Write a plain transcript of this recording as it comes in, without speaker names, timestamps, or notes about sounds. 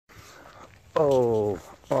Oh,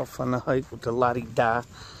 off on the hike with the la-di-da.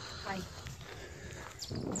 Hi.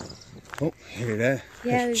 Oh, hear that?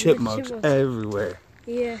 Yeah, there's chipmunks everywhere.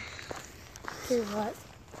 Yeah. Here's what?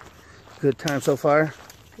 Good time so far?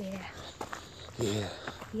 Yeah. Yeah.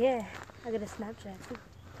 Yeah. I got a Snapchat too.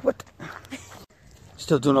 What?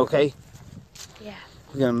 Still doing okay? Yeah.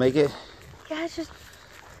 You gonna make it? Yeah, it's just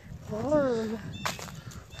warm.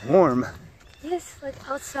 Warm? Yes, like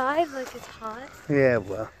outside, like it's hot. Yeah,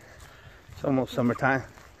 well, it's almost summertime.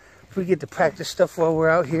 If we get to practice stuff while we're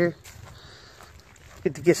out here,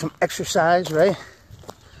 get to get some exercise, right?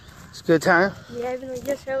 It's a good time. Yeah, even like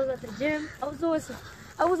yesterday I was at the gym.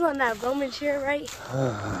 I was on that Roman chair, right?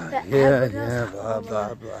 Yeah, blah,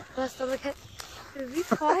 blah, blah. My stomach had to be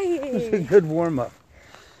It's a quiet. good warm-up.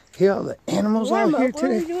 Hear all the animals out here today? What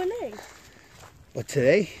are we doing next? What,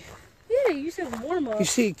 today? Yeah, you said warm up. You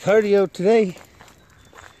see cardio today.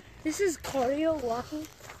 This is cardio walking.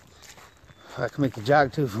 I can make a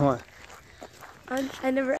jog too if you want.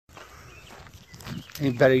 I never.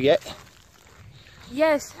 Any better yet?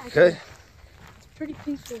 Yes. Actually, Good. it's pretty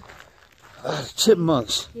peaceful.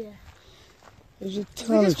 Chipmunks. Yeah. There's a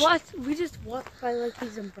ton We just walked by like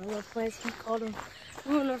these umbrella plants. He called them. I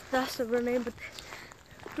don't know if that's the real name, but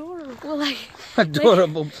they're adorable. Like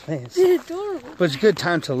adorable plants. They're adorable. But it's a good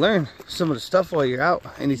time to learn some of the stuff while you're out.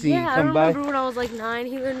 Anything you come by. I remember when I was like 9,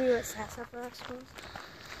 he learned me what sassafras was.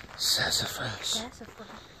 Sassafras. Sassafras.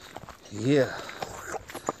 Yeah.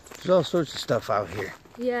 There's all sorts of stuff out here.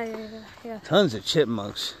 Yeah. Tons of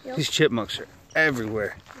chipmunks. Yep. These chipmunks are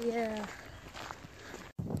everywhere. Yeah.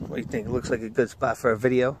 What do you think? It looks like a good spot for a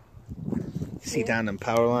video. You see down them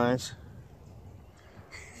power lines.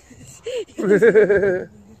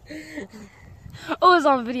 Oh, it's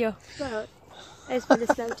on video. I just made a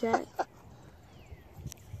Snapchat.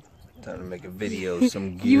 Time to make a video of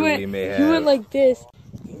some gear we may have. You went like this.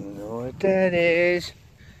 You know what that is?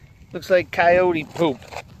 Looks like coyote poop.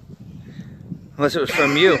 Unless it was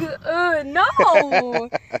from you. No!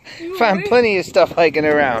 Found plenty of stuff hiking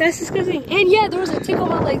around. That's disgusting. And yeah, there was a tick on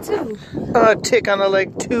my leg too. A tick on the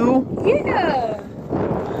leg too? Yeah.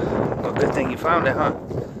 Well, good thing you found it, huh?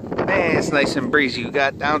 Man, it's nice and breezy. You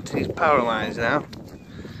got down to these power lines now.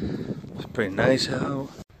 It's pretty nice out.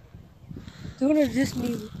 Don't it just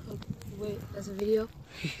me? Wait, that's a video?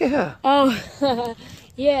 Yeah. Oh,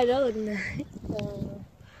 yeah, that looked nice.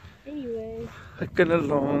 Anyway. Hiking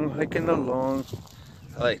along.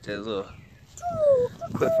 I like that little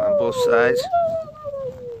cliff on both sides.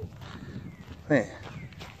 Man,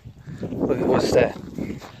 look at what's that?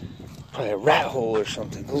 Probably a rat hole or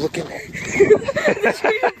something. Go look in there.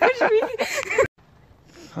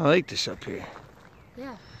 I like this up here.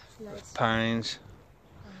 Yeah, it's nice. Pines.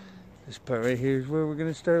 This part right here is where we're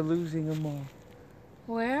gonna start losing them all.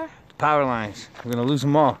 Where? The power lines. We're gonna lose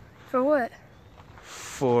them all. For what?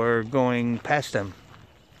 For going past them.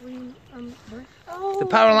 Where? Oh. The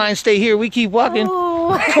power lines stay here. We keep walking.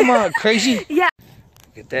 Oh. Come on, crazy. Yeah.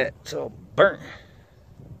 Look at that. It's all burnt.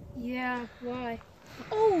 Yeah, why?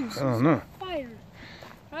 Oh, I don't know. Fire.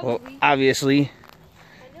 Probably. Well, obviously.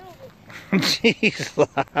 I know.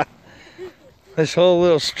 Jeez. This whole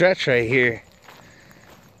little stretch right here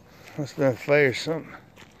must have been fire or something.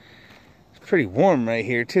 It's pretty warm right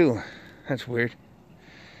here too. That's weird.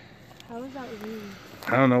 How is that weird?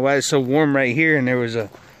 I don't know why it's so warm right here and there was a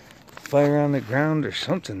fire on the ground or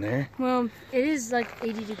something there. Well, it is like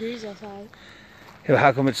 80 degrees outside. Yeah,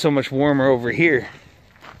 how come it's so much warmer over here?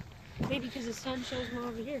 Maybe because the sun shows more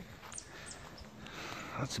over here.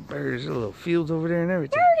 Lots of birds, little fields over there and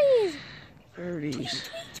everything. Birdies.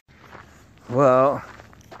 Well,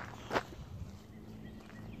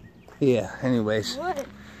 yeah, anyways. What?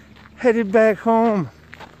 Headed back home.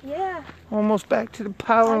 Yeah. Almost back to the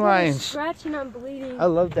power lines. Scratching, I'm bleeding. I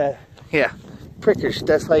love that. Yeah. Prickers.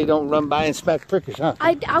 That's why you don't run by and smack prickers, huh?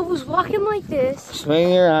 I was walking like this.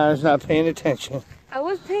 Swinging your arms, not paying attention. I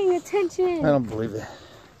was paying attention. I don't believe it.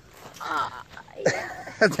 Yeah.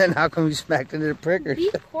 Then how come you smacked into the prickers? Be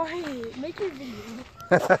quiet. Make your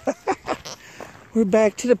video. We're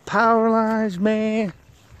back to the power lines, man.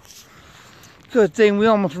 Good thing we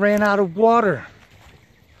almost ran out of water.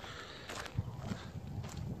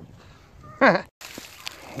 A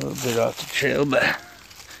little bit off the trail, but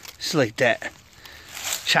it's like that.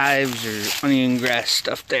 Chives or onion grass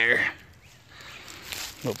stuff there.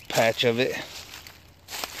 Little patch of it.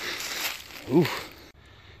 Ooh.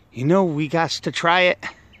 You know we got to try it.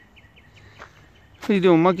 What are you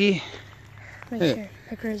doing, monkey? Make sure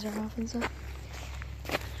pickers are off and stuff.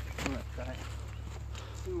 I'm gonna try it.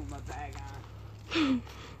 Ooh, my bag on.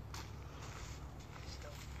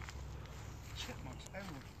 Chipmunks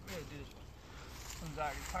everywhere. Look at this one. One's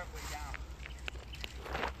already partway down.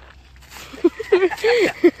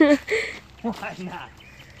 Why not?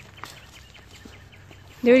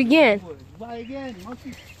 Do it again. Why again?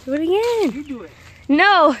 Monkey? Do it again. You do it.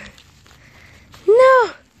 No.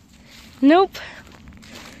 No. Nope.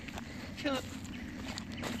 Kill it.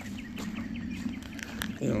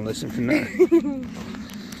 You don't listen for nothing.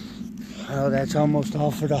 Oh, that's almost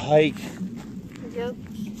all for the hike. Yep.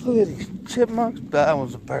 Look at these chipmunks. That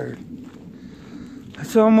was a bird.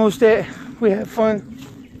 That's almost it. We had fun.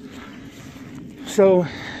 So,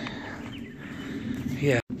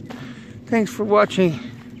 yeah. Thanks for watching.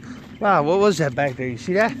 Wow, what was that back there? You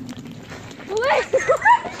see that?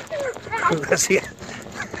 Let's see it.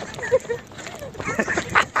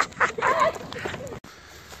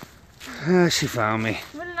 She found me.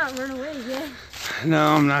 You better not run away yet.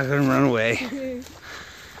 No, I'm not gonna run away.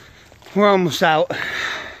 We're almost out.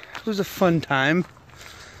 It was a fun time.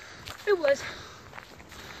 It was.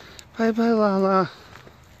 Bye bye, Lala.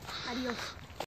 Adios.